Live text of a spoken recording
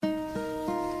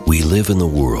We live in the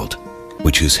world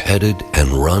which is headed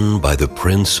and run by the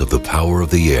prince of the power of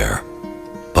the air.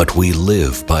 But we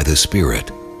live by the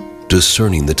Spirit,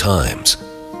 discerning the times.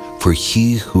 For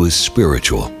he who is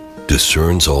spiritual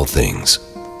discerns all things.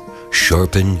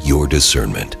 Sharpen your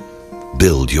discernment.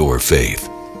 Build your faith.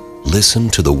 Listen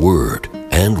to the Word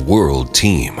and World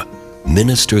Team.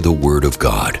 Minister the Word of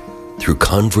God through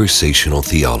conversational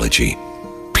theology,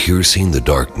 piercing the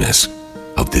darkness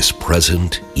of this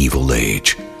present evil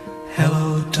age.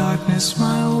 Hello, darkness,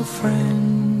 my old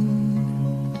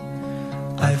friend.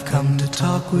 I've come to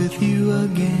talk with you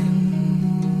again,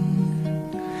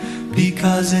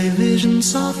 because a vision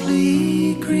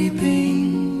softly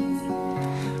creeping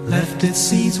left its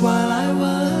seeds while I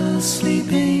was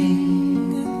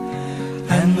sleeping,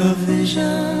 and the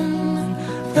vision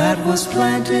that was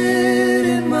planted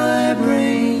in my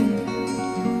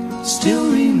brain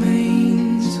still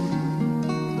remains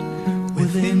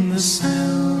within the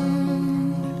sound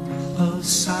of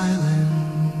silence.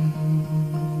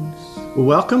 Well,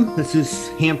 welcome. This is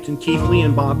Hampton Keithley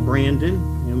and Bob Brandon,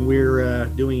 and we're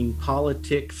doing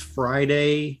Politics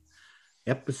Friday,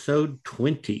 episode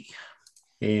 20.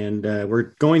 And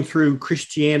we're going through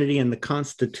Christianity and the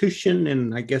Constitution,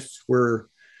 and I guess we're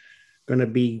going to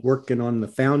be working on the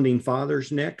Founding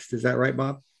Fathers next. Is that right,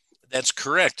 Bob? That's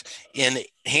correct. And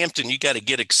Hampton, you got to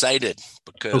get excited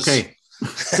because... Okay.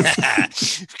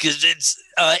 Because it's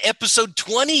episode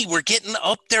 20. We're getting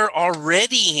up there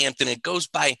already, Hampton. It goes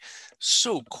by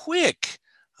so quick.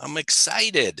 I'm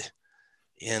excited.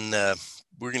 And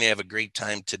we're going to have a great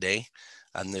time today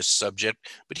on this subject.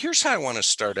 But here's how I want to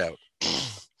start out. I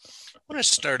want to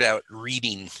start out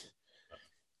reading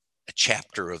a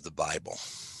chapter of the Bible.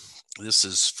 This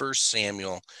is 1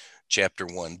 Samuel chapter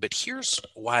 1. But here's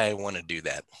why I want to do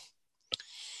that.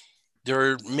 There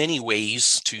are many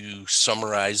ways to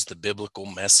summarize the biblical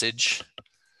message.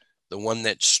 The one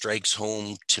that strikes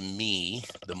home to me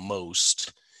the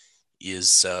most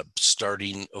is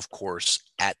starting, of course,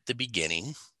 at the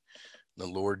beginning. The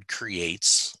Lord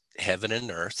creates heaven and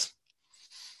earth.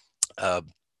 Let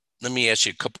me ask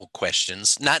you a couple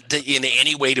questions, not in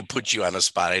any way to put you on a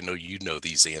spot. I know you know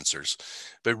these answers,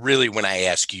 but really when I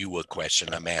ask you a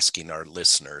question, I'm asking our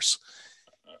listeners.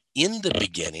 In the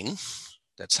beginning,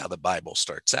 that's how the Bible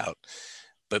starts out.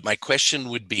 But my question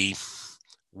would be,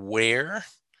 where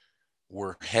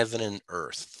were heaven and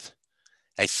earth?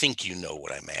 I think you know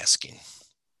what I'm asking.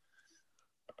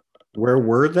 Where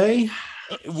were they?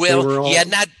 Well, they all, yeah,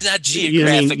 not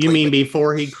geographically. You mean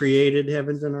before he created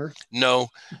heavens and earth? No.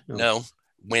 You're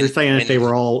saying that it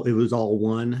was all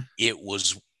one? It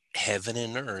was heaven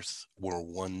and earth were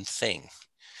one thing.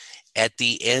 At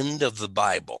the end of the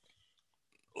Bible,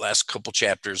 last couple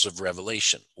chapters of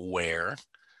Revelation, where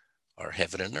are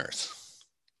heaven and earth?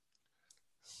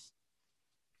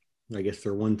 I guess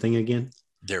they're one thing again.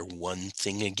 They're one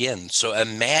thing again. So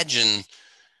imagine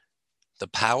the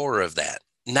power of that.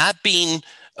 Not being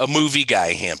a movie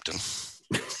guy, Hampton.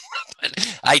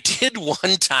 But I did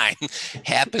one time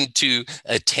happen to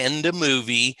attend a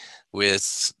movie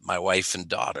with my wife and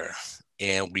daughter,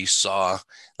 and we saw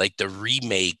like the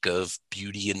remake of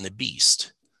Beauty and the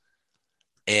Beast.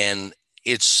 And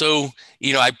it's so,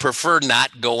 I prefer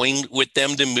not going with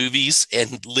them to movies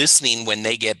and listening when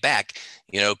they get back.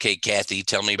 Okay, Kathy,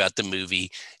 tell me about the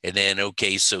movie. And then,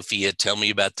 okay, Sophia, tell me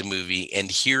about the movie, and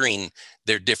hearing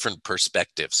their different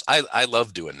perspectives. I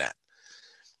love doing that.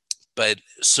 But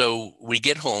so we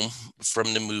get home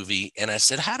from the movie and I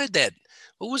said,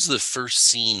 what was the first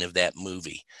scene of that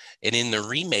movie? And in the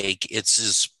remake, it's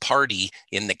this party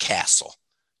in the castle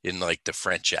in like the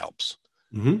French Alps.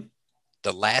 Mm-hmm.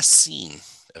 The last scene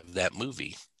of that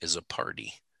movie is a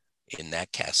party in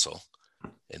that castle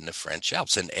in the French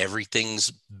Alps, and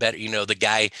everything's better. The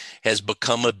guy has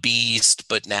become a beast,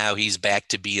 but now he's back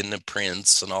to being the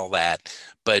prince and all that.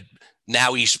 But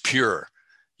now he's pure.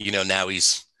 Now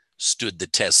he's stood the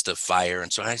test of fire.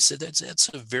 And so I said, that's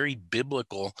a very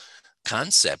biblical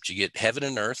concept. You get heaven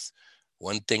and earth,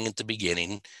 one thing at the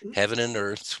beginning, heaven and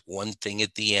earth, one thing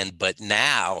at the end. But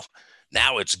now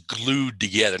it's glued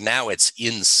together. Now it's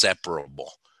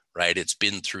inseparable, right? It's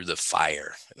been through the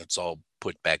fire and it's all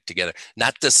put back together.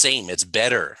 Not the same. It's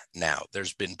better now.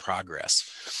 There's been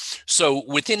progress. So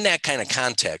within that kind of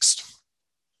context,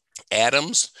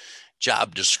 Adam's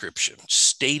job description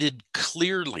stated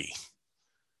clearly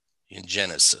in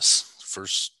Genesis,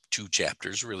 first two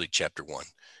chapters, really chapter 1,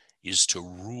 is to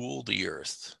rule the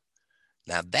earth.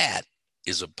 Now that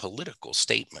is a political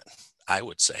statement, I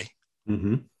would say.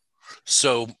 Mm-hmm.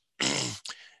 So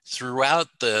throughout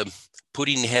the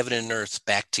putting heaven and earth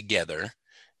back together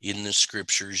in the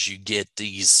scriptures, you get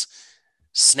these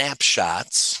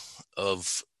snapshots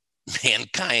of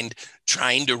mankind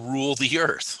trying to rule the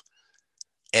earth.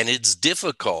 And it's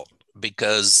difficult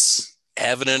because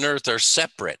heaven and earth are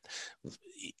separate.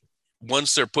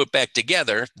 Once they're put back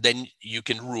together, then you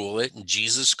can rule it. And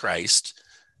Jesus Christ,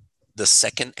 the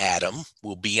second Adam,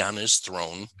 will be on his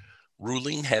throne,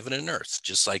 ruling heaven and earth,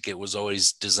 just like it was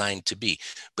always designed to be.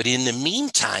 But in the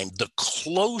meantime, the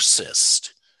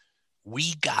closest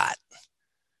we got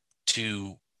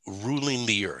to ruling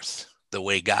the earth the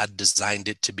way God designed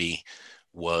it to be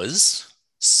was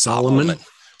Solomon.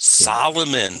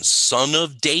 Solomon, son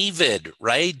of David,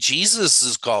 right? Jesus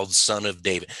is called son of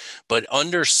David. But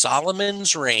under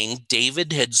Solomon's reign,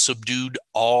 David had subdued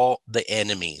all the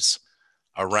enemies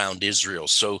around Israel.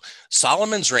 So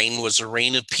Solomon's reign was a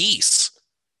reign of peace.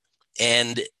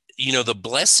 And, the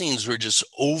blessings were just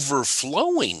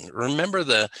overflowing. Remember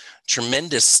the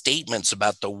tremendous statements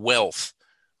about the wealth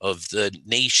of the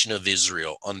nation of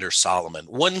Israel under Solomon.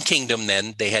 One kingdom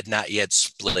then, they had not yet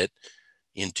split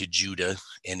into Judah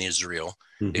and Israel.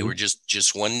 Mm-hmm. They were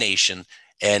just one nation.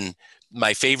 And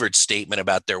my favorite statement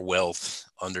about their wealth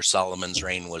under Solomon's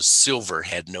reign was silver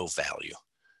had no value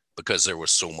because there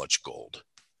was so much gold.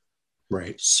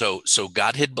 Right. So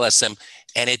God had blessed them.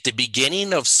 And at the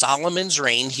beginning of Solomon's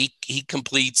reign, he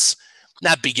completes,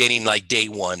 not beginning like day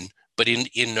one, but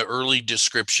in the early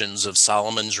descriptions of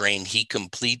Solomon's reign, he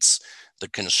completes the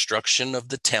construction of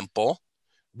the temple,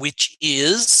 which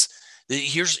is,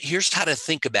 here's how to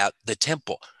think about the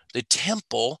temple. The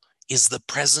temple is the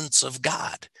presence of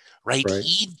God, right?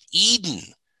 Eden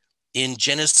in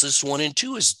Genesis 1 and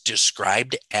 2 is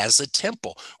described as a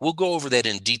temple. We'll go over that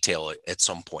in detail at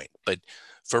some point, but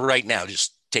for right now,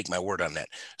 just take my word on that.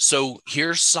 So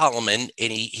here's Solomon,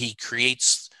 and he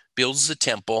builds the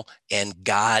temple, and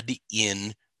God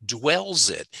indwells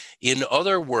it. In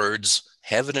other words,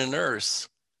 heaven and earth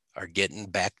are getting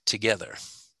back together.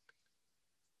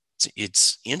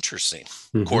 It's interesting.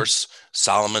 Mm-hmm. Of course,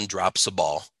 Solomon drops a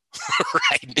ball,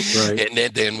 right?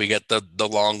 And then we got the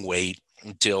long wait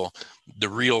until the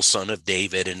real son of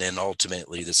David, and then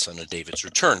ultimately the son of David's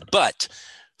return. But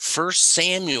First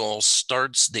Samuel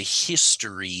starts the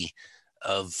history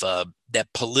of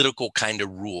that political kind of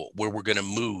rule, where we're going to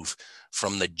move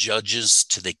from the judges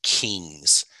to the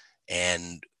kings,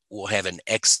 and we'll have an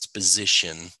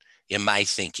exposition, in my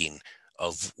thinking,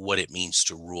 of what it means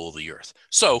to rule the earth.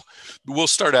 So we'll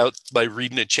start out by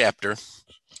reading a chapter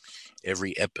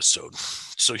every episode.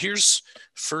 So here's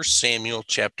 1 Samuel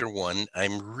chapter 1.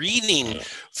 I'm reading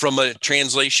from a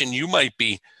translation you might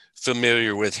be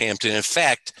familiar with, Hampton. In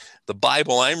fact, the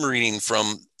Bible I'm reading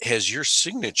from has your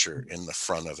signature in the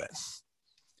front of it.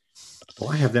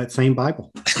 Well, I have that same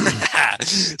Bible.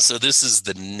 So this is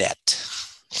the net.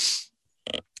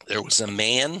 There was a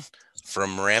man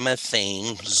from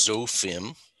Ramathaim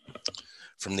Zophim,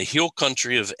 from the hill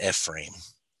country of Ephraim.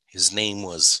 His name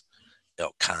was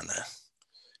Elkanah.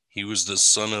 He was the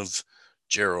son of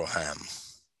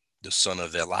Jeroham, the son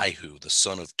of Elihu, the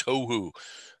son of Tohu,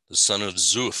 the son of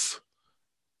Zuph,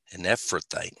 an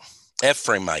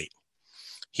Ephraimite.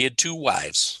 He had two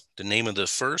wives. The name of the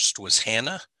first was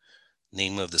Hannah. The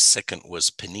name of the second was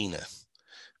Peninnah.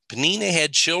 Peninnah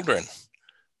had children,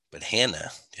 but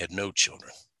Hannah had no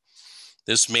children.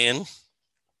 This man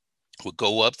would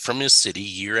go up from his city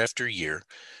year after year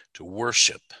to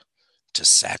worship, to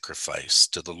sacrifice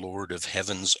to the Lord of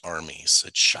heaven's armies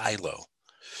at Shiloh.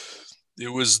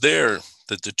 It was there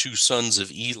that the two sons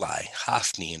of Eli,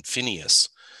 Hophni and Phinehas,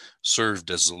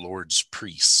 served as the Lord's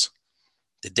priests.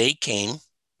 The day came,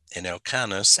 and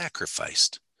Elkanah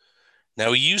sacrificed.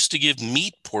 Now he used to give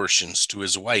meat portions to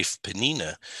his wife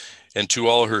Peninnah and to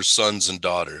all her sons and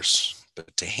daughters.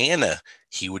 But to Hannah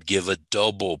he would give a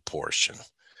double portion,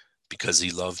 because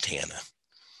he loved Hannah.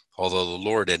 Although the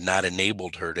Lord had not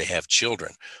enabled her to have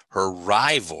children, her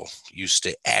rival used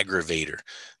to aggravate her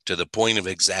to the point of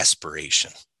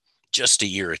exasperation, just to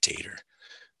irritate her,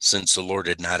 since the Lord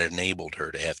had not enabled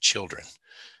her to have children.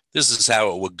 This is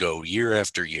how it would go year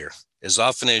after year. As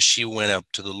often as she went up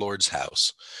to the Lord's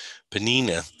house,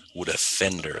 Peninnah would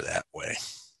offend her that way.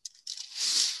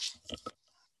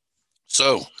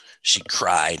 So she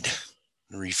cried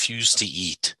and refused to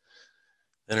eat.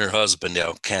 Then her husband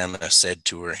Elkanah said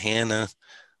to her, Hannah,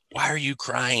 why are you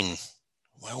crying?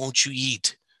 Why won't you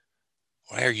eat?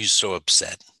 Why are you so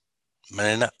upset?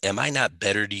 Am I not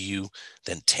better to you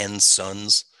than 10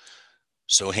 sons?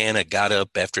 So Hannah got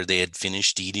up after they had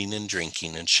finished eating and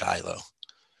drinking in Shiloh.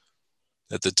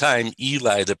 At the time,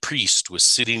 Eli the priest was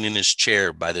sitting in his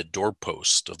chair by the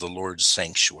doorpost of the Lord's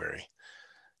sanctuary.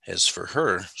 As for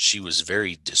her, she was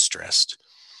very distressed.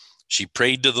 She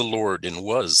prayed to the Lord and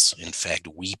was, in fact,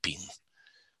 weeping.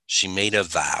 she made a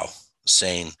vow,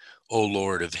 saying, O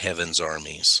Lord of heaven's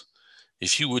armies,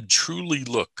 if you would truly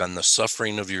look on the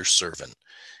suffering of your servant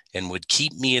and would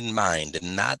keep me in mind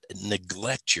and not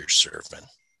neglect your servant,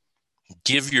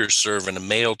 give your servant a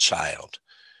male child,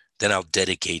 then I'll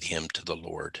dedicate him to the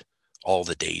Lord all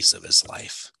the days of his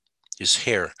life. His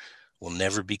hair will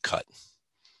never be cut.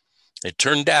 It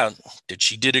turned out that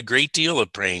she did a great deal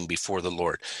of praying before the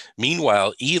Lord.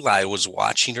 Meanwhile, Eli was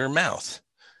watching her mouth.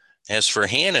 As for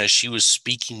Hannah, she was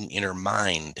speaking in her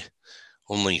mind.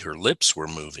 Only her lips were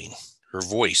moving. Her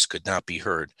voice could not be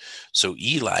heard. So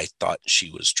Eli thought she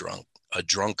was a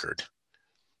drunkard.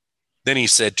 Then he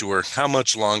said to her, How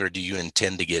much longer do you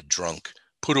intend to get drunk?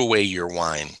 Put away your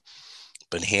wine.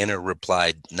 But Hannah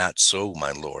replied, Not so,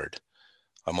 my lord.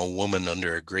 I'm a woman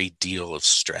under a great deal of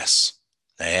stress.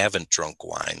 I haven't drunk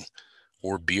wine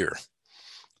or beer,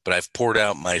 but I've poured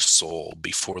out my soul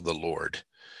before the Lord.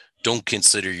 Don't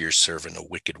consider your servant a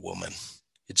wicked woman.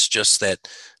 It's just that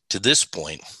to this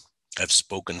point, I've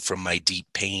spoken from my deep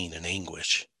pain and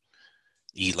anguish.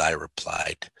 Eli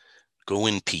replied, Go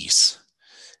in peace.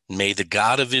 May the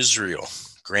God of Israel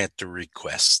grant the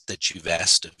request that you've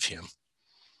asked of him.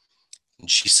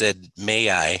 And she said, May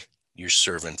I, your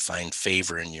servant, find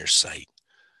favor in your sight.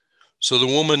 So the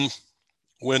woman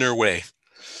went her way,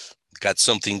 got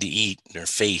something to eat, and her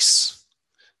face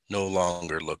no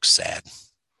longer looked sad.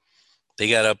 They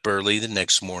got up early the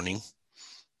next morning.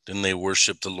 Then they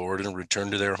worshiped the Lord and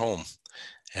returned to their home.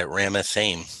 At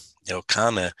Ramathaim,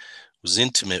 Elkanah was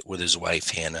intimate with his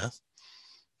wife Hannah.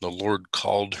 The Lord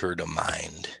called her to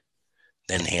mind.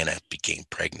 Then Hannah became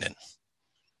pregnant.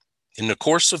 In the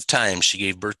course of time, she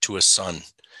gave birth to a son.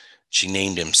 She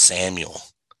named him Samuel,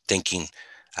 thinking,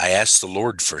 I asked the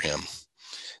Lord for him.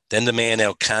 Then the man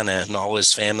Elkanah and all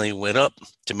his family went up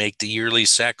to make the yearly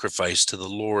sacrifice to the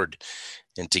Lord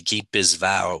and to keep his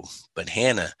vow. But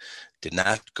Hannah did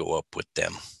not go up with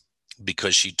them,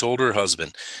 because she told her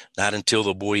husband, Not until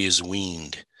the boy is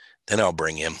weaned, then I'll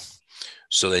bring him,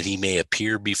 so that he may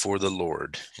appear before the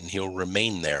Lord, and he'll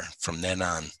remain there from then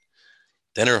on.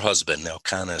 Then her husband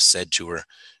Elkanah said to her,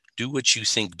 Do what you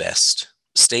think best.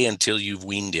 Stay until you've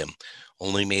weaned him.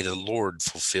 Only may the Lord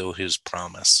fulfill his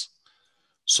promise.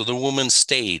 So the woman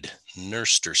stayed and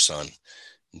nursed her son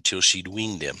until she'd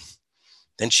weaned him.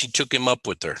 Then she took him up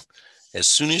with her as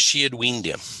soon as she had weaned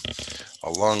him,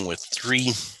 along with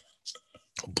 3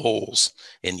 bowls,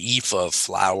 an ephah of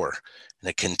flour, and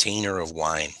a container of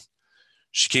wine.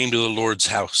 She came to the Lord's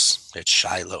house at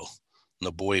Shiloh, and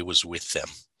the boy was with them.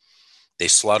 They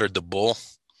slaughtered the bull,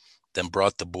 then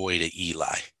brought the boy to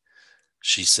Eli.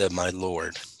 She said, My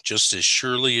Lord, just as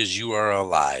surely as you are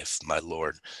alive, my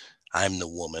Lord, I'm the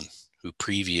woman who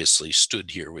previously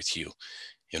stood here with you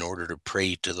in order to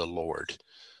pray to the Lord.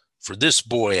 For this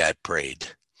boy I prayed,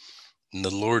 and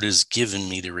the Lord has given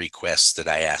me the request that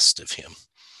I asked of him.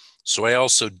 So I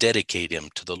also dedicate him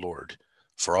to the Lord.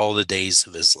 For all the days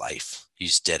of his life,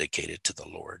 he's dedicated to the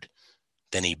Lord.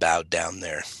 Then he bowed down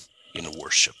there in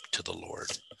worship to the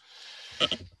Lord.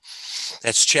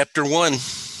 That's chapter 1,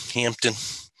 Hampton,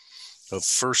 of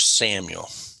 1 Samuel.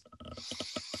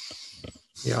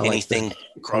 Yeah, anything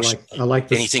cross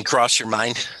anything cross your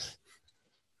mind?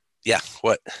 Yeah,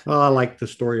 what? Well, I like the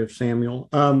story of Samuel.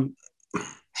 I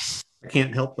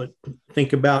can't help but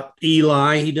think about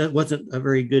Eli. He wasn't a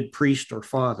very good priest or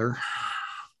father.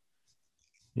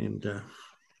 And,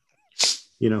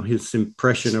 his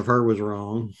impression of her was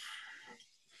wrong.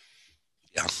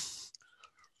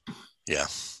 Yeah.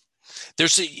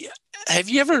 Have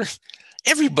you ever,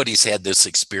 everybody's had this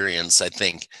experience, I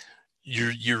think.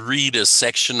 You read a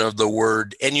section of the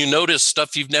word and you notice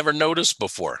stuff you've never noticed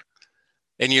before.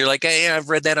 And you're like, hey, I've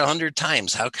read that 100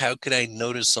 times. How could I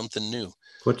notice something new?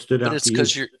 What stood out to you? But it's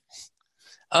because you're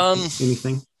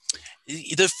anything?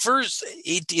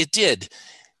 It did.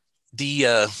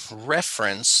 The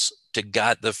reference to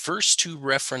God, the first 2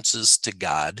 references to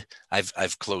God,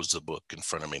 I've closed the book in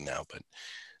front of me now, but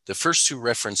the first 2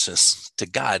 references to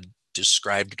God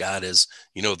described God as,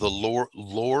 the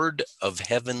Lord of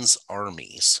heaven's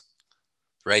armies,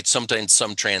 right? Sometimes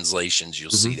some translations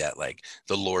you'll see that like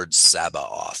the Lord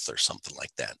Sabaoth or something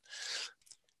like that.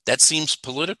 That seems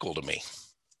political to me,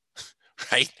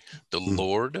 right? The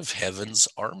Lord of heaven's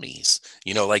armies,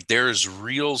 like there is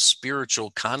real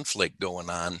spiritual conflict going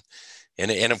on.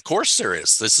 And of course there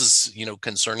is. This is,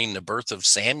 concerning the birth of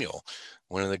Samuel,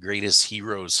 one of the greatest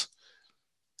heroes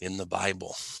in the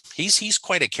Bible. He's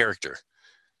quite a character,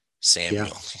 Samuel.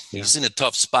 Yeah. He's in a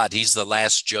tough spot. He's the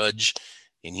last judge,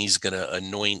 and he's going to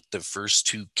anoint the first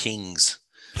 2 kings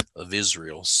of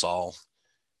Israel, Saul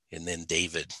and then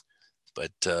David.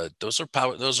 But those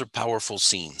are powerful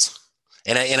scenes.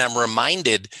 And I'm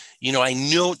reminded, I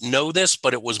know this,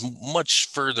 but it was much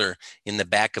further in the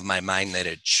back of my mind that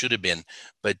it should have been.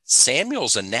 But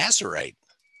Samuel's a Nazirite,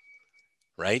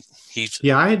 right?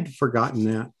 Yeah, I had forgotten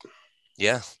that.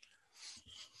 Yeah.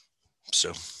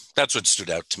 So that's what stood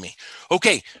out to me.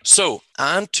 Okay, so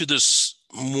on to this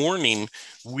morning.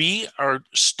 We are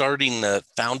starting the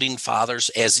founding fathers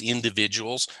as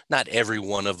individuals, not every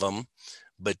one of them,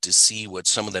 but to see what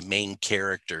some of the main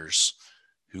characters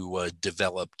who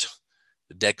developed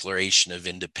the Declaration of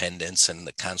Independence and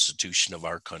the Constitution of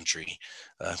our country,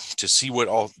 to see what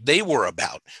all they were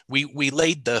about. We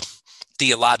laid the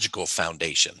theological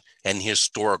foundation and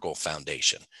historical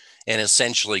foundation, and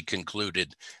essentially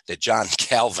concluded that John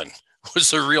Calvin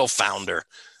was the real founder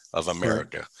of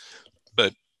America. Right.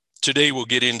 But today we'll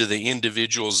get into the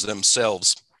individuals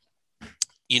themselves.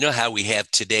 You know how we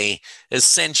have today,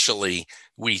 essentially,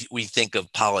 we think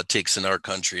of politics in our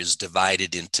country as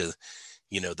divided into,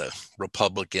 the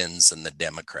Republicans and the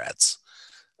Democrats.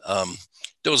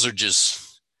 Those are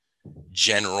just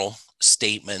general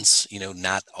statements.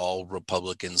 Not all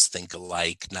Republicans think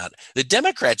alike. The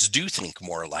Democrats do think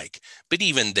more alike, but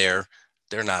even they're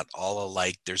not all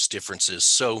alike. There's differences.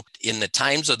 So in the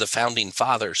times of the founding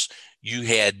fathers, you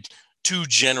had two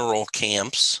general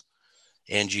camps,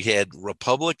 and you had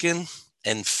Republican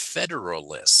and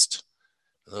Federalist.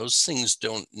 Those things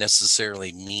don't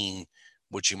necessarily mean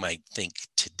what you might think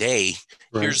today.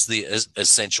 Right. Here's the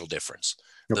essential difference.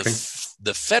 Okay.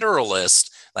 The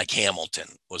Federalist, like Hamilton,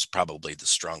 was probably the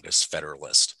strongest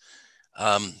Federalist.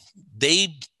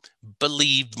 They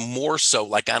believed more so,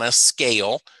 like on a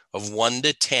scale of 1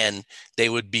 to 10, they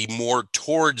would be more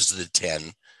towards the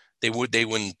 10. They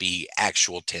wouldn't be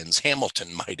actual 10s.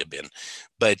 Hamilton might have been,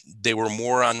 but they were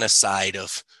more on the side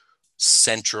of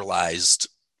centralized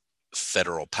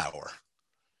federal power,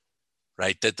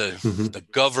 right? That the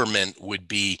government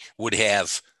would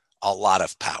have a lot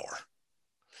of power.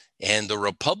 And the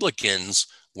Republicans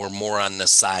were more on the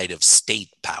side of state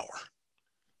power,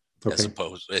 okay,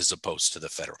 as opposed to the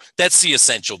federal. That's the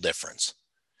essential difference.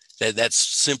 That's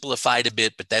simplified a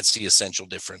bit, but that's the essential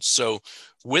difference. So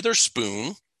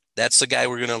Witherspoon, that's the guy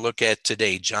we're going to look at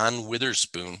today, John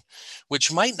Witherspoon,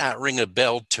 which might not ring a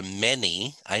bell to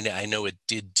many. I know it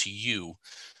did to you,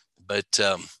 but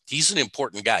he's an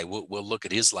important guy. We'll look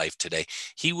at his life today.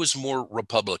 He was more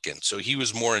Republican, so he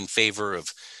was more in favor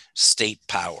of state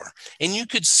power. And you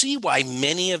could see why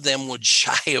many of them would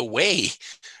shy away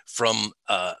from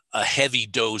a heavy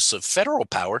dose of federal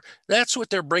power. That's what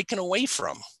they're breaking away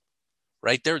from,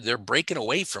 right? They're breaking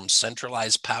away from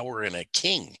centralized power and a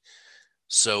king.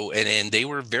 So, and they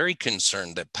were very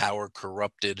concerned that power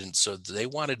corrupted, and so they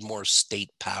wanted more state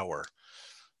power.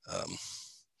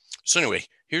 So anyway,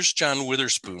 here's John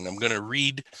Witherspoon. I'm going to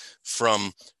read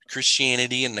from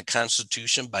Christianity and the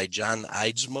Constitution by John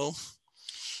Eidsmoe.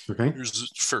 Okay. Here's the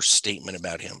first statement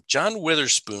about him. John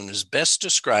Witherspoon is best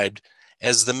described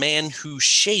as the man who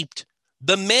shaped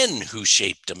the men who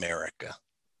shaped America.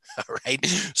 All right.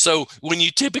 So when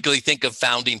you typically think of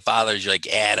founding fathers, you're like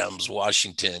Adams,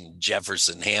 Washington,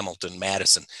 Jefferson, Hamilton,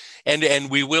 Madison, and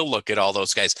we will look at all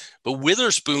those guys. But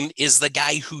Witherspoon is the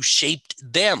guy who shaped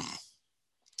them.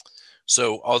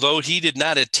 So although he did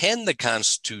not attend the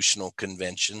Constitutional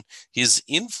Convention, his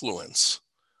influence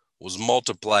was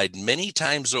multiplied many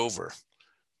times over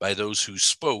by those who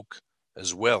spoke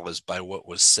as well as by what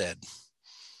was said.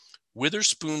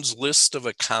 Witherspoon's list of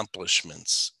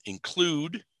accomplishments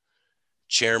include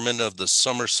chairman of the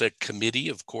Somerset Committee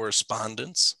of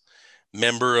Correspondence,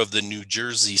 member of the New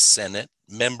Jersey Senate,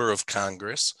 member of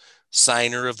Congress,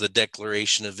 signer of the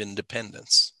Declaration of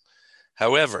Independence.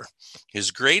 However,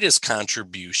 his greatest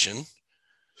contribution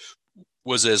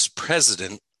was as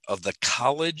president of the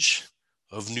College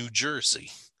of New Jersey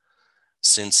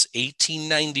since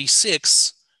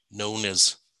 1896, known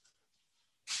as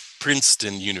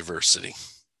Princeton University.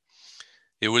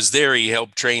 It was there he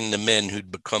helped train the men who'd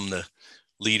become the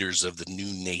leaders of the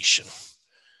new nation.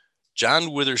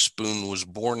 John Witherspoon was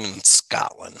born in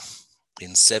Scotland in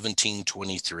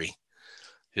 1723.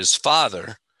 His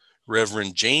father,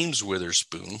 Reverend James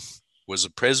Witherspoon, was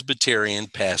a Presbyterian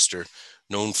pastor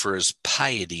known for his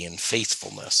piety and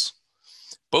faithfulness.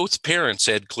 Both parents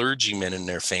had clergymen in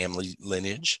their family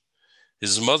lineage.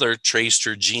 His mother traced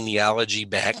her genealogy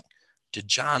back to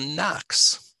John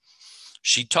Knox.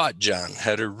 She taught John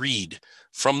how to read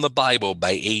from the Bible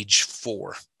by age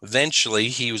 4. Eventually,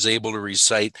 he was able to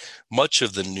recite much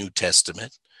of the New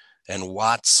Testament and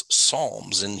Watts'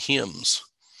 Psalms and hymns.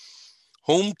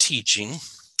 Home teaching,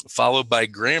 followed by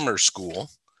grammar school,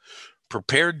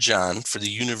 prepared John for the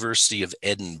University of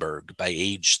Edinburgh by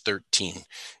age 13.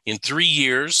 In 3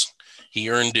 years, He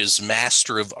earned his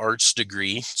Master of Arts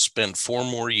degree, spent 4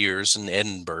 more years in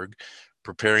Edinburgh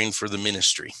preparing for the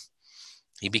ministry.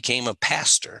 He became a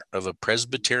pastor of a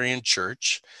Presbyterian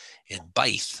church in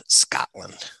Bath,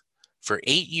 Scotland, for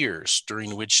 8 years,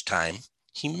 during which time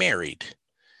he married.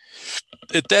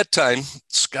 At that time,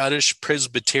 Scottish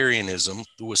Presbyterianism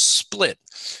was split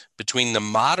between the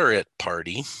Moderate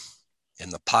Party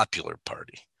and the Popular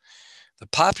Party. The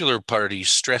Popular Party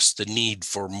stressed the need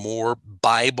for more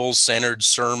Bible-centered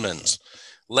sermons,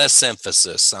 less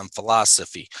emphasis on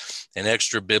philosophy and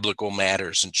extra biblical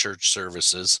matters in church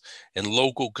services, and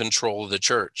local control of the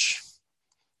church.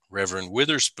 Reverend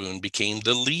Witherspoon became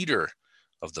the leader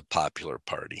of the Popular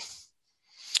Party.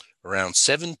 Around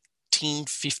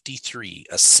 1753,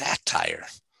 a satire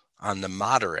on the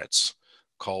moderates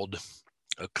called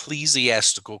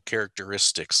Ecclesiastical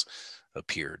Characteristics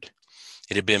appeared.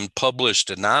 It had been published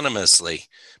anonymously,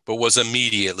 but was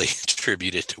immediately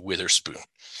attributed to Witherspoon.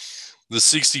 The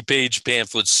 60-page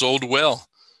pamphlet sold well,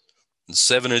 in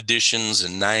 7 editions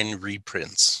and 9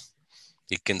 reprints.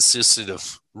 It consisted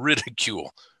of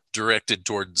ridicule directed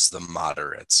towards the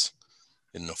moderates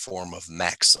in the form of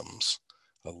maxims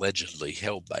allegedly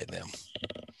held by them.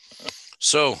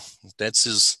 So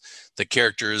that's the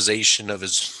characterization of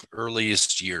his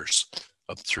earliest years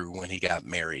up through when he got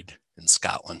married in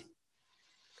Scotland.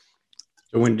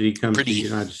 So when did he come to the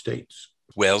United States?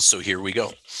 Well, so here we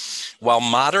go. While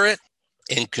moderate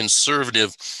and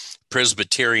conservative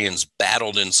Presbyterians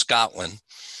battled in Scotland,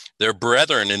 their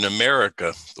brethren in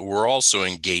America were also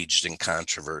engaged in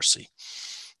controversy.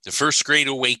 The First Great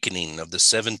Awakening of the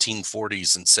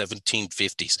 1740s and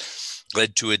 1750s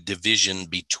led to a division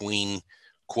between,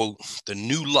 quote, the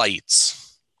New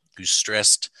Lights, who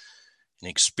stressed an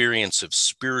experience of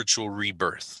spiritual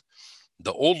rebirth,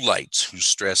 the Old Lights, who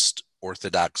stressed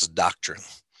orthodox doctrine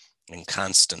and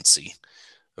constancy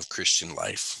of Christian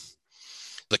life.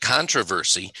 The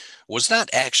controversy was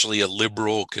not actually a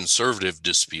liberal-conservative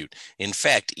dispute. In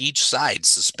fact, each side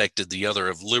suspected the other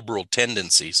of liberal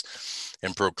tendencies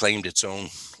and proclaimed its own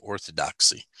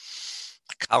orthodoxy.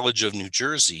 The College of New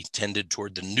Jersey tended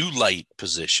toward the New Light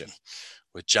position,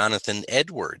 with Jonathan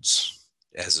Edwards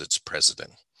as its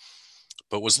president,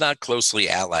 but was not closely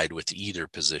allied with either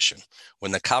position.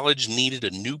 When the college needed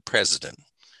a new president,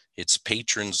 its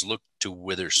patrons looked to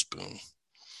Witherspoon.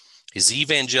 His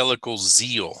evangelical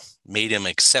zeal made him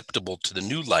acceptable to the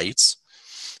New Lights.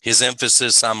 His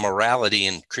emphasis on morality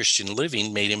and Christian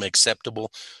living made him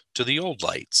acceptable to the Old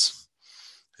Lights.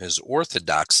 His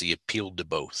orthodoxy appealed to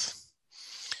both.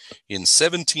 In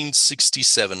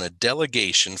 1767, a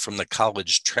delegation from the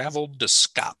college traveled to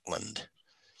Scotland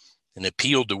and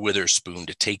appealed to Witherspoon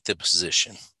to take the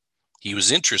position. He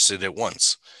was interested at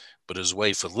once, but his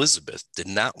wife Elizabeth did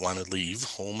not want to leave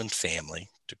home and family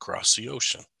to cross the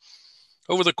ocean.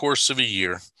 Over the course of a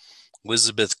year,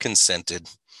 Elizabeth consented,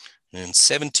 and in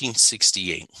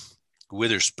 1768,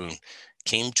 Witherspoon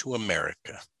came to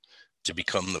America to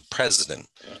become the president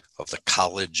of the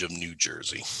College of New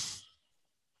Jersey.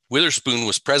 Witherspoon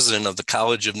was president of the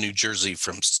College of New Jersey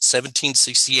from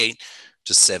 1768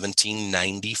 to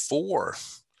 1794.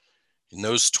 In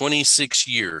those 26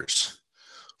 years,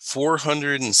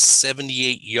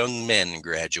 478 young men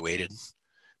graduated,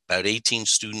 about 18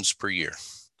 students per year.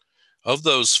 Of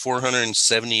those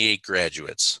 478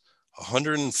 graduates,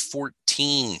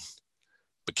 114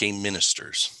 became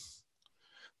ministers.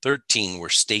 13 were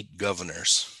state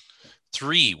governors.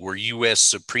 3 were U.S.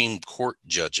 Supreme Court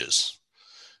judges.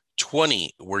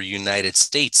 20 were United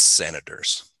States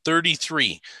senators.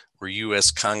 33 were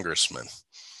U.S. congressmen.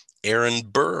 Aaron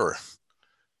Burr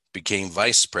became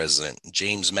vice president.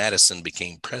 James Madison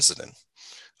became president.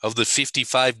 Of the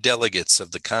 55 delegates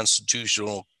of the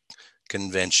Constitutional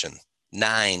Convention,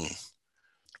 9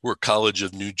 were College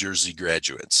of New Jersey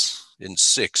graduates, and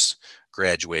 6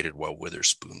 graduated while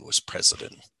Witherspoon was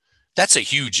president. That's a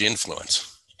huge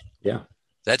influence. Yeah.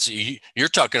 You're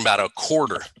talking about a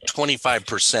quarter,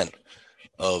 25%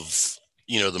 of,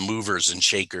 the movers and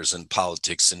shakers in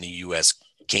politics in the U.S.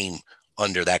 came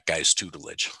under that guy's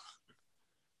tutelage.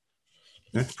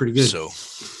 That's pretty good. So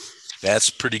that's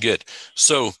pretty good.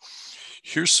 So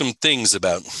here's some things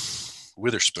about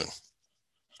Witherspoon.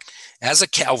 As a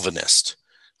Calvinist,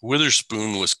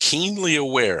 Witherspoon was keenly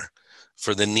aware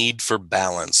for the need for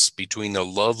balance between a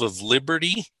love of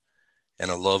liberty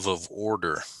and a love of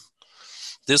order.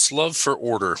 This love for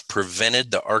order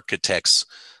prevented the architects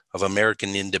of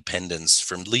American independence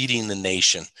from leading the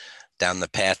nation down the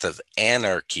path of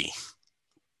anarchy,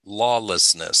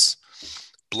 lawlessness,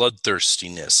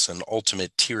 bloodthirstiness, and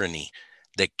ultimate tyranny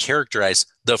that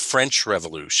characterized the French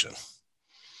Revolution.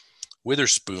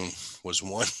 Witherspoon was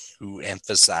one who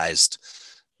emphasized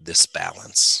this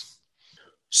balance.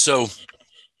 So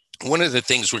one of the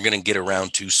things we're going to get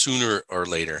around to sooner or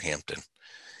later, Hampton,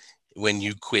 when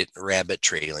you quit rabbit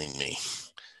trailing me,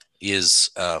 is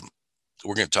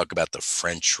we're going to talk about the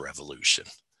French Revolution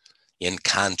in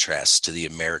contrast to the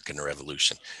American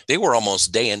Revolution. They were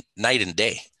almost night and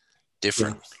day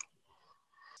different.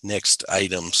 Yeah. Next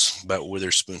items about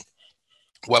Witherspoon.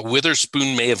 While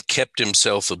Witherspoon may have kept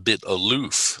himself a bit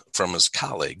aloof from his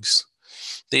colleagues,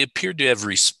 they appeared to have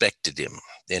respected him,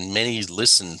 and many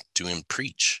listened to him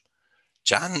preach.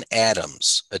 John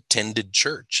Adams attended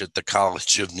church at the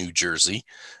College of New Jersey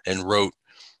and wrote,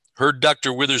 "Heard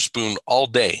Dr. Witherspoon all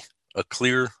day, a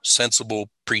clear, sensible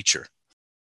preacher."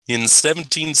 In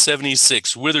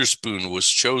 1776, Witherspoon was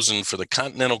chosen for the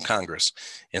Continental Congress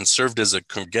and served as a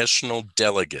congressional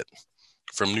delegate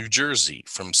from New Jersey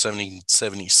from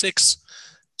 1776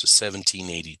 to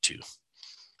 1782,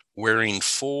 wearing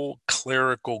full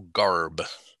clerical garb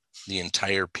the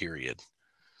entire period.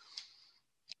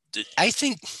 I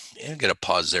think, I'm going to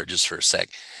pause there just for a sec.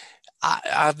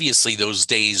 Obviously, those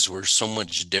days were so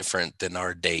much different than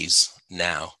our days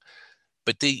now,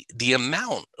 but the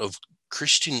amount of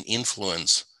Christian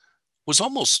influence was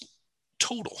almost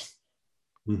total.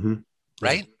 Mm-hmm.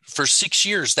 Right? For 6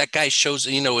 years, that guy shows,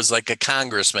 is like a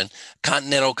congressman,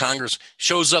 Continental Congress,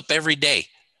 shows up every day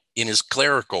in his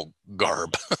clerical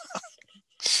garb.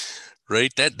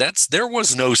 Right? There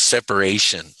was no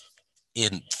separation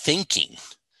in thinking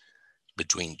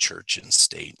between church and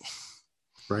state.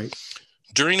 Right.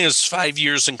 During his 5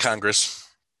 years in Congress,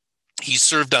 he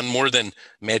served on more than,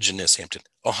 imagine this, Hampton,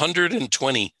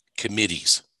 120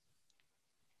 committees,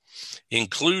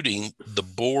 including the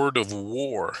Board of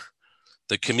War,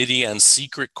 the Committee on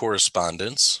Secret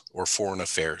Correspondence, or Foreign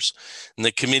Affairs, and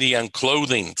the Committee on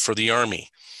Clothing for the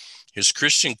Army. His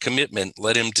Christian commitment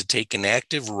led him to take an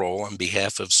active role on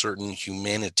behalf of certain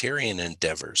humanitarian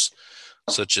endeavors,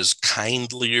 such as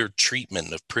kindlier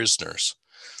treatment of prisoners,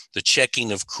 the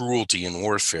checking of cruelty and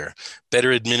warfare,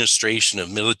 better administration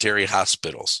of military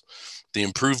hospitals, the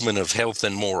improvement of health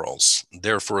and morals,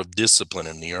 therefore of discipline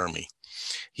in the Army.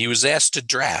 He was asked to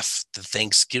draft the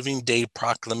Thanksgiving Day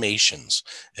proclamations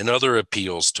and other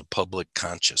appeals to public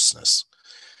consciousness.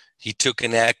 He took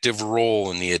an active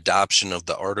role in the adoption of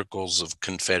the Articles of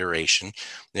Confederation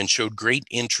and showed great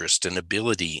interest and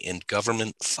ability in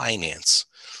government finance.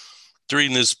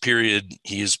 During this period,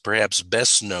 he is perhaps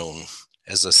best known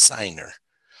as a signer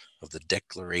of the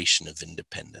Declaration of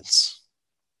Independence.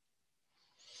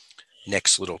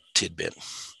 Next little tidbit.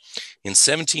 In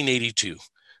 1782,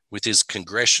 with his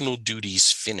congressional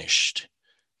duties finished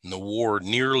and the war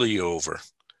nearly over,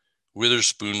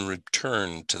 Witherspoon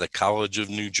returned to the College of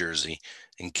New Jersey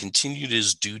and continued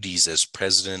his duties as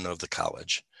president of the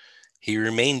college. He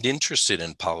remained interested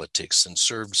in politics and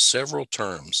served several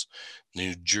terms in the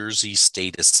New Jersey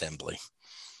State Assembly.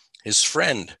 His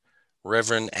friend,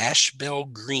 Reverend Ashbel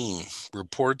Green,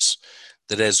 reports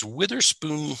that as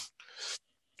Witherspoon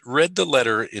read the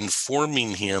letter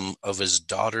informing him of his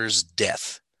daughter's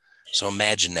death, so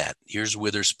imagine that. Here's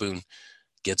Witherspoon,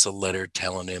 gets a letter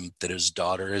telling him that his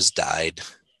daughter has died.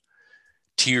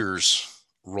 Tears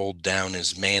rolled down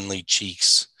his manly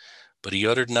cheeks, but he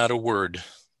uttered not a word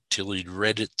till he'd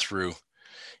read it through.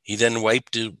 He then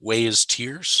wiped away his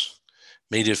tears,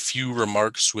 made a few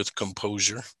remarks with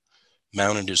composure,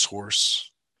 mounted his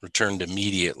horse, returned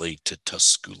immediately to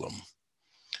Tusculum.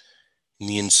 In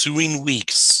the ensuing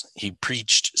weeks, he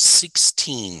preached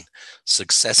 16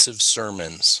 successive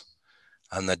sermons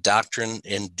on the doctrine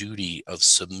and duty of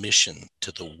submission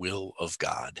to the will of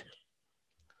God,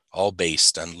 all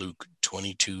based on Luke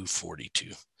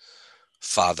 22:42.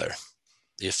 Father,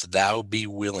 if thou be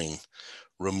willing,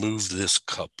 remove this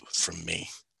cup from me.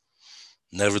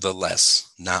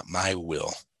 Nevertheless, not my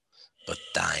will, but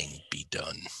thine be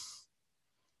done.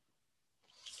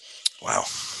 Wow.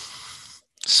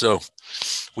 So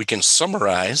we can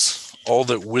summarize all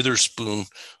that Witherspoon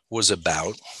was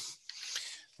about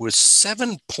with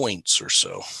 7 points or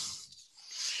so.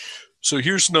 So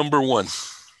here's number one.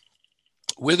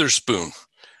 Witherspoon,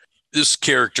 this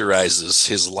characterizes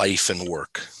his life and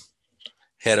work.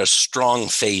 Had a strong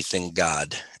faith in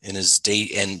God and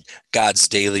and God's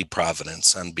daily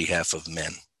providence on behalf of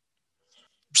men.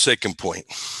 Second point,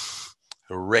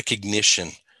 a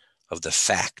recognition of the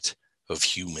fact of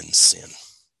human sin.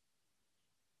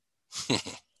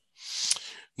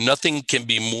 Nothing can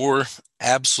be more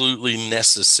absolutely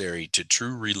necessary to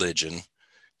true religion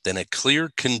than a clear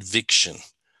conviction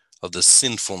of the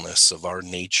sinfulness of our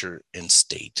nature and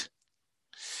state.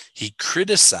 He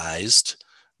criticized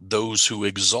those who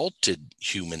exalted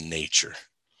human nature,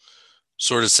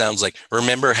 Sort of sounds like,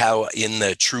 remember how in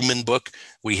the Truman book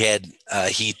we had,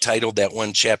 he titled that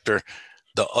one chapter,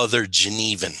 The Other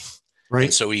Genevan. Right.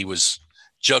 And so he was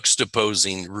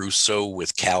juxtaposing Rousseau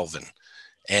with Calvin.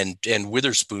 And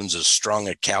Witherspoon's as strong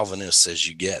a Calvinist as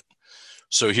you get.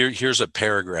 So here's a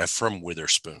paragraph from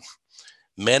Witherspoon.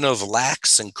 Men of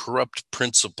lax and corrupt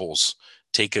principles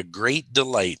take a great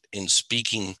delight in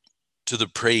speaking to the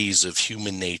praise of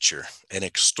human nature and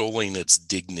extolling its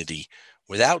dignity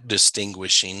without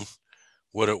distinguishing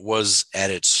what it was at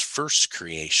its first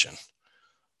creation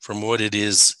from what it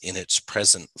is in its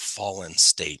present fallen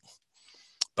state.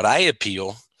 But I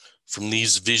appeal from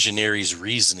these visionaries'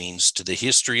 reasonings to the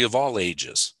history of all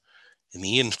ages and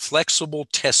the inflexible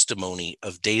testimony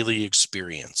of daily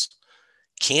experience,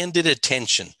 candid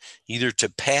attention either to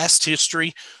past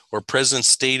history or present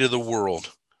state of the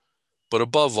world, but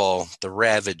above all, the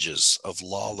ravages of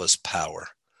lawless power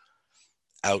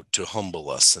ought to humble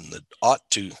us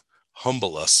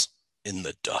in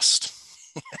the dust.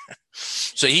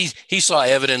 So he saw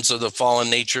evidence of the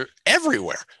fallen nature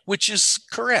everywhere, which is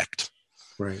correct.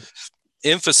 Right.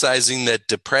 Emphasizing that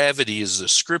depravity is the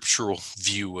scriptural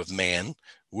view of man,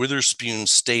 Witherspoon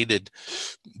stated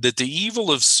that the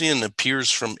evil of sin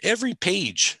appears from every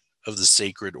page of the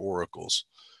sacred oracles.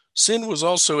 Sin was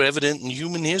also evident in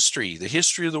human history. The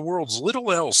history of the world's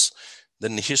little else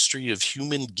than the history of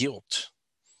human guilt.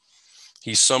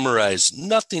 He summarized,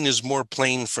 nothing is more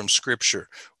plain from Scripture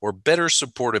or better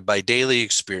supported by daily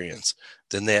experience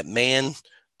than that man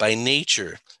by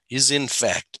nature is in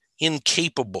fact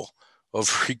incapable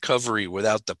of recovery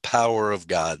without the power of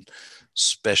God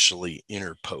specially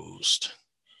interposed.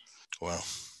 Well,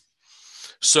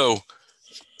 so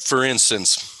for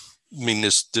instance, I mean,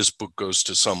 this book goes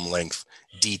to some length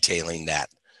detailing that,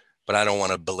 but I don't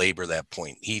want to belabor that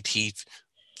point. The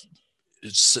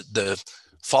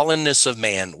fallenness of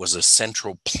man was a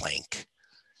central plank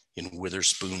in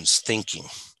Witherspoon's thinking.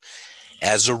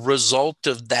 As a result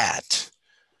of that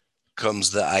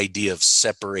comes the idea of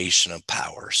separation of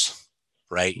powers,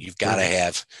 right? You got to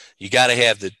have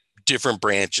the different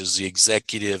branches, the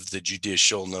executive, the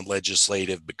judicial, and the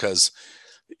legislative, because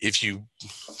if you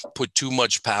put too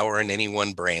much power in any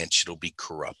one branch, it'll be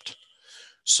corrupt.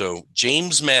 So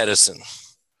James Madison,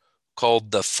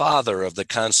 called the father of the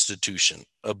Constitution,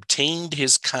 obtained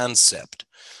his concept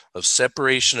of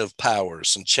separation of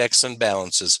powers and checks and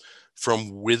balances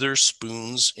from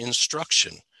Witherspoon's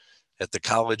instruction at the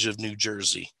College of New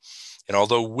Jersey. And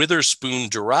although Witherspoon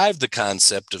derived the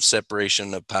concept of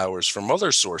separation of powers from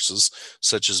other sources,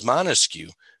 such as Montesquieu,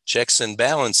 checks and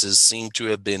balances seem to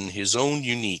have been his own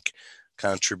unique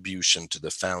contribution to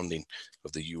the founding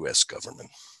of the U.S. government.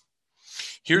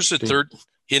 Here's the third,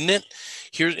 isn't it?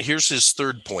 Here's his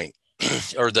third point,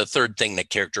 or the third thing that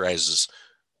characterizes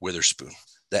Witherspoon: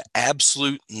 the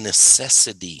absolute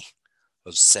necessity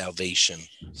of salvation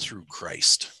through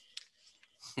Christ.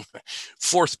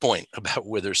 Fourth point about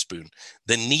Witherspoon: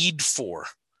 the need for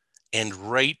and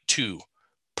right to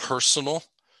personal,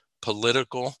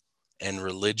 political, and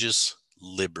religious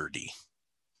liberty.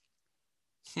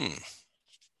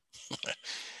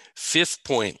 Fifth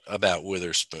point about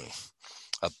Witherspoon: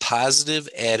 a positive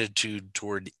attitude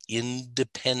toward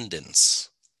independence.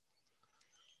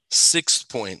 Sixth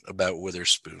point about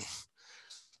Witherspoon: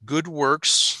 good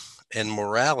works and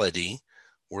morality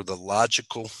were the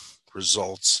logical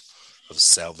results of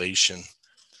salvation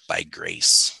by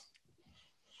grace.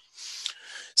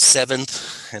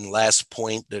 Seventh and last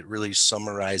point that really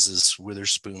summarizes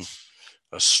Witherspoon: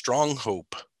 a strong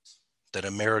hope that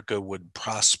America would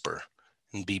prosper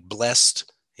and be blessed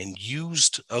and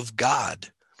used of God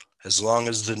as long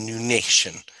as the new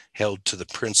nation held to the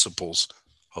principles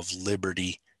of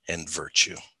liberty and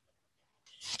virtue.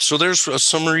 So there's a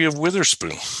summary of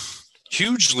Witherspoon.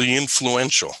 Hugely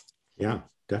influential. Yeah,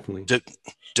 definitely.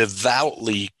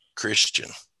 Devoutly Christian.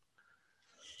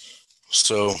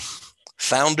 So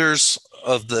founders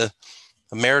of the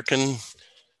American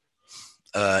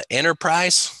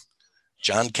enterprise: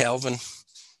 John Calvin,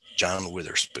 John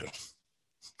Witherspoon.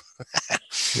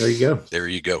 There you go. There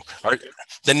you go.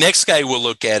 The next guy we'll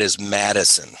look at is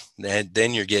Madison.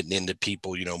 Then you're getting into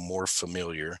people, more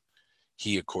familiar.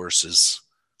 He, of course, is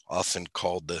often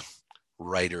called the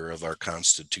writer of our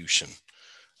Constitution.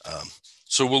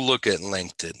 So we'll look at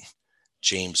length at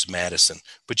James Madison.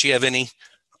 But you have any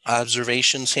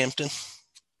observations, Hampton?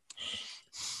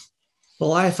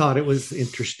 Well, I thought it was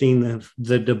interesting,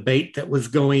 the debate that was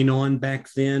going on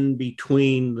back then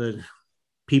between the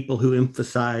people who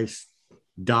emphasized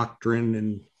doctrine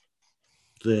and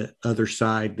the other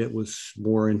side that was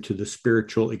more into the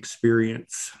spiritual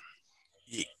experience.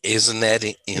 Isn't that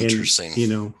interesting?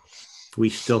 And, we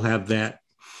still have that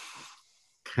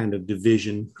kind of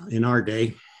division in our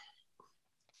day.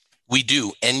 We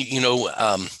do. And,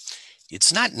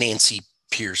 it's not Nancy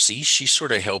Pearcey. She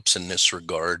sort of helps in this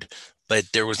regard, but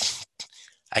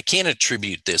I can't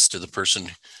attribute this to the person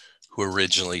who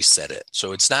originally said it.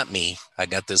 So it's not me. I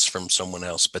got this from someone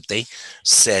else, but they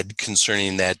said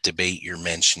concerning that debate you're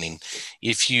mentioning,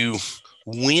 if you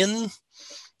win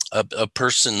a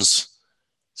person's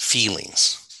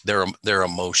feelings, their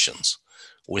emotions,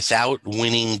 without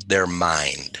winning their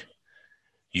mind,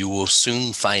 you will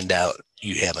soon find out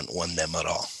you haven't won them at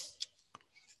all.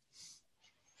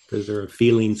 Because their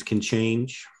feelings can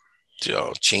change.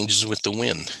 So changes with the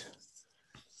wind.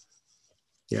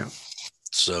 Yeah.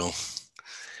 So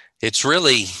it's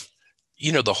really,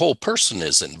 the whole person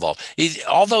is involved.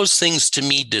 All those things to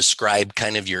me describe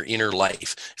kind of your inner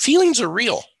life. Feelings are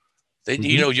real.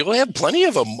 You'll have plenty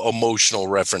of emotional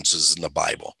references in the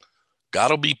Bible.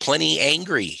 God will be plenty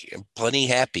angry and plenty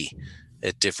happy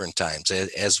at different times,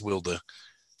 as will the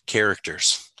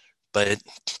characters. But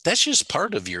that's just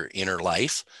part of your inner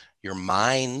life. Your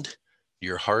mind,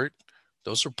 your heart,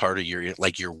 those are part of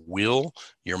your will,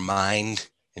 your mind,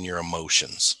 and your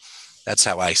emotions. That's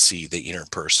how I see the inner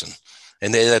person.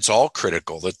 And that's all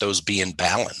critical, that those be in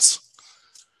balance.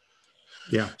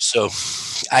 Yeah. So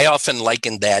I often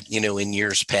liken that, in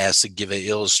years past, to give an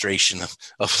illustration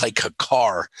of like a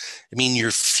car. I mean,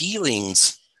 your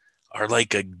feelings are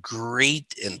like a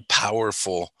great and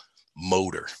powerful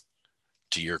motor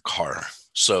to your car.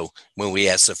 So when we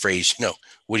ask the phrase,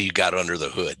 what do you got under the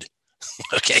hood?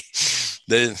 Okay.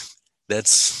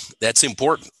 That's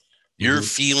important. Your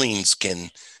feelings can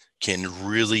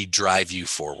really drive you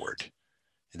forward.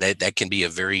 That can be a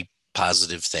very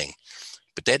positive thing.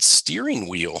 But that steering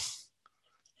wheel,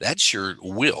 that's your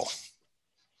will.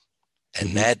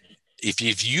 And that if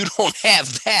you don't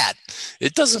have that,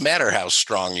 it doesn't matter how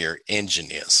strong your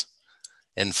engine is.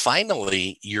 And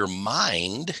finally, your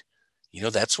mind,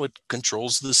 that's what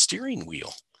controls the steering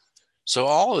wheel. So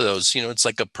all of those, it's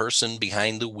like a person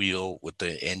behind the wheel with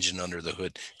the engine under the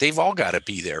hood. They've all got to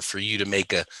be there for you to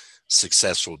make a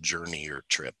successful journey or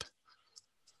trip.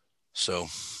 So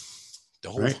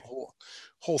the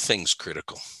whole thing's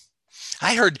critical.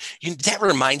 I heard, that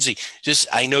reminds me,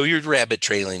 I know you're rabbit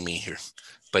trailing me here,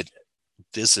 but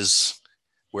this is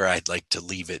where I'd like to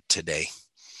leave it today.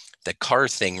 The car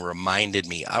thing reminded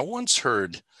me, I once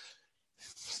heard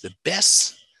the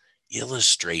best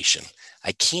illustration.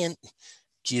 I can't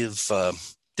give,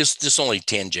 this only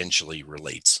tangentially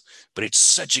relates, but it's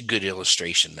such a good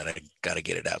illustration that I got to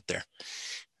get it out there.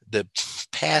 The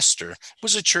pastor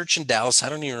was a church in Dallas. I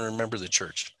don't even remember the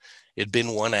church. It'd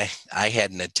been one I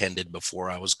hadn't attended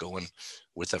before. I was going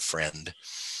with a friend.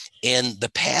 And the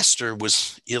pastor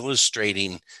was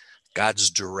illustrating God's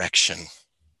direction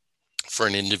for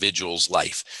an individual's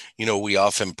life. We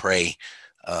often pray,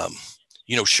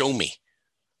 show me,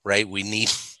 right? We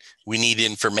need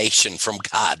information from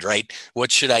God, right?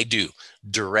 What should I do?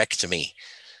 Direct me.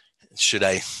 Should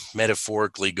I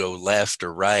metaphorically go left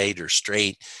or right or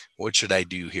straight? What should I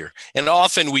do here? And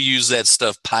often we use that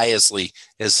stuff piously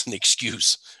as an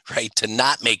excuse, right? To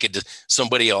not make it.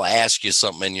 Somebody will ask you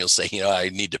something and you'll say, I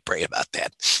need to pray about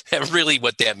that. And really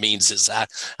what that means is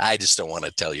I just don't want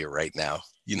to tell you right now,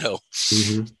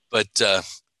 But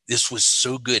this was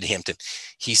so good, Hampton.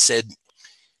 He said,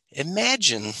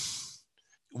 imagine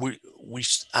we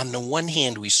on the one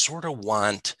hand, we sort of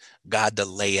want God to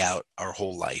lay out our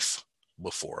whole life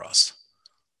before us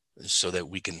so that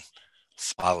we can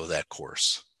follow that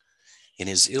course. And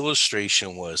his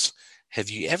illustration was, have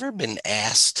you ever been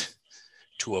asked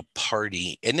to a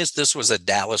party? And this was a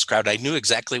Dallas crowd. I knew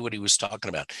exactly what he was talking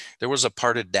about. There was a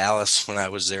part of Dallas when I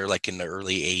was there, like in the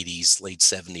early 80s, late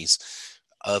 70s,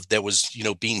 that was,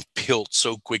 being built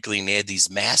so quickly, and they had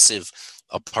these massive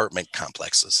apartment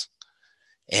complexes.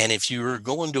 And if you were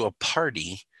going to a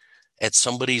party at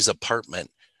somebody's apartment,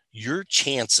 your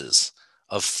chances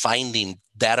of finding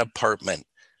that apartment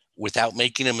without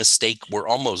making a mistake were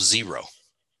almost zero.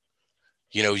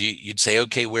 You'd say,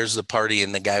 okay, where's the party?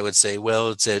 And the guy would say, well,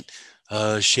 it's at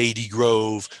Shady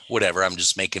Grove, whatever. I'm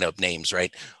just making up names,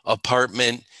 right?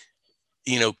 Apartment,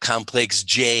 complex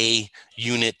J,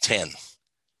 unit 10.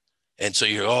 And so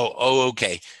you're,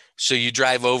 okay. So you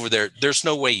drive over there. There's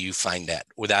no way you find that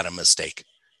without a mistake.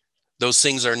 Those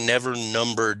things are never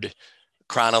numbered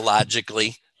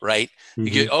chronologically, right?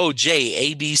 You get, J,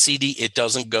 A, B, C, D. It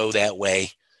doesn't go that way.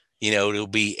 It'll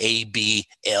be A, B,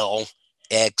 L,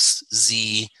 X,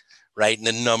 Z, right? And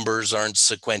the numbers aren't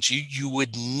sequential. You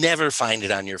would never find it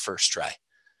on your first try,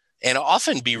 and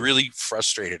often be really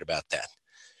frustrated about that.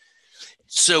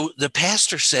 So the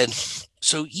pastor said,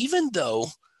 So even though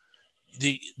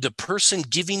the person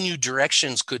giving you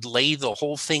directions could lay the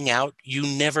whole thing out, you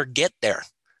never get there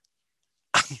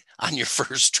on your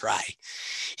first try.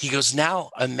 He goes,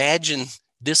 now imagine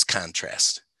this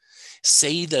contrast.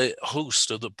 Say the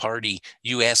host of the party,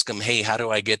 you ask him, hey, how do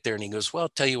I get there? And he goes, well,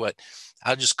 tell you what,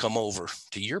 I'll just come over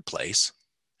to your place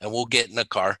and we'll get in a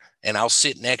car and I'll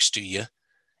sit next to you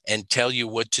and tell you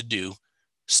what to do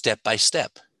step by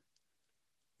step.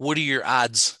 What are your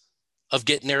odds of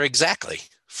getting there exactly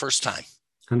first time?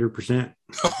 100%.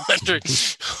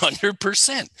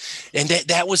 100%. And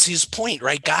that was his point,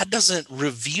 right? God doesn't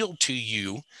reveal to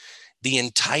you the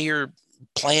entire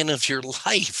plan of your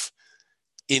life.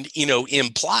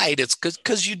 Implied, it's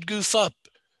because you'd goof up.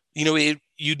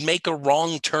 You'd make a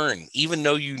wrong turn, even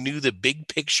though you knew the big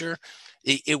picture.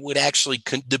 It would actually,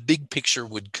 the big picture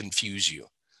would confuse you.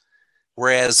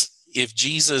 Whereas if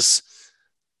Jesus,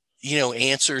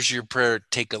 answers your prayer,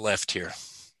 take a left here,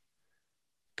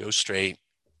 go straight,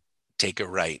 take a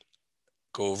right,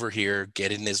 go over here,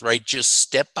 get in this right, just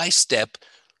step by step,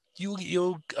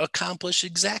 you'll accomplish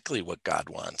exactly what God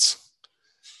wants.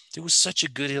 It was such a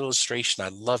good illustration. I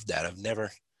love that. I've never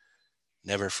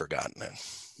forgotten it.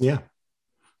 Yeah,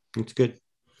 it's good.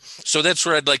 So that's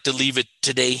where I'd like to leave it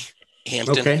today,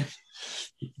 Hampton. Okay.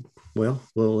 Well,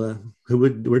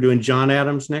 we're doing John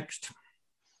Adams next?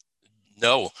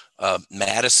 No,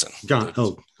 Madison.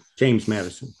 James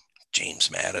Madison.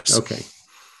 James Madison. Okay.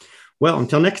 Well,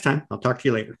 until next time, I'll talk to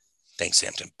you later. Thanks,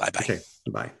 Hampton. Bye-bye. Okay,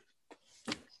 bye.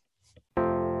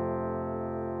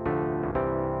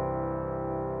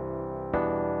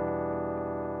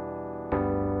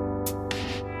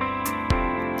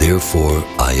 Therefore,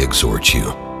 I exhort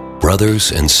you,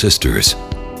 brothers and sisters,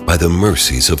 by the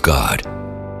mercies of God,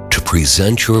 to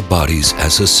present your bodies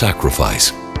as a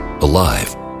sacrifice,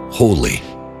 alive, holy,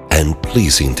 and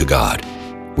pleasing to God,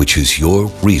 which is your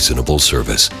reasonable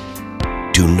service.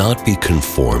 Do not be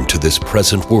conformed to this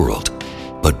present world,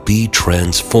 but be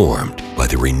transformed by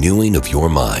the renewing of your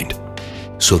mind,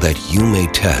 so that you may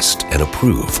test and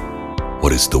approve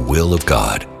what is the will of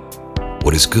God,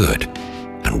 what is good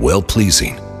and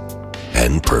well-pleasing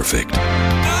and perfect.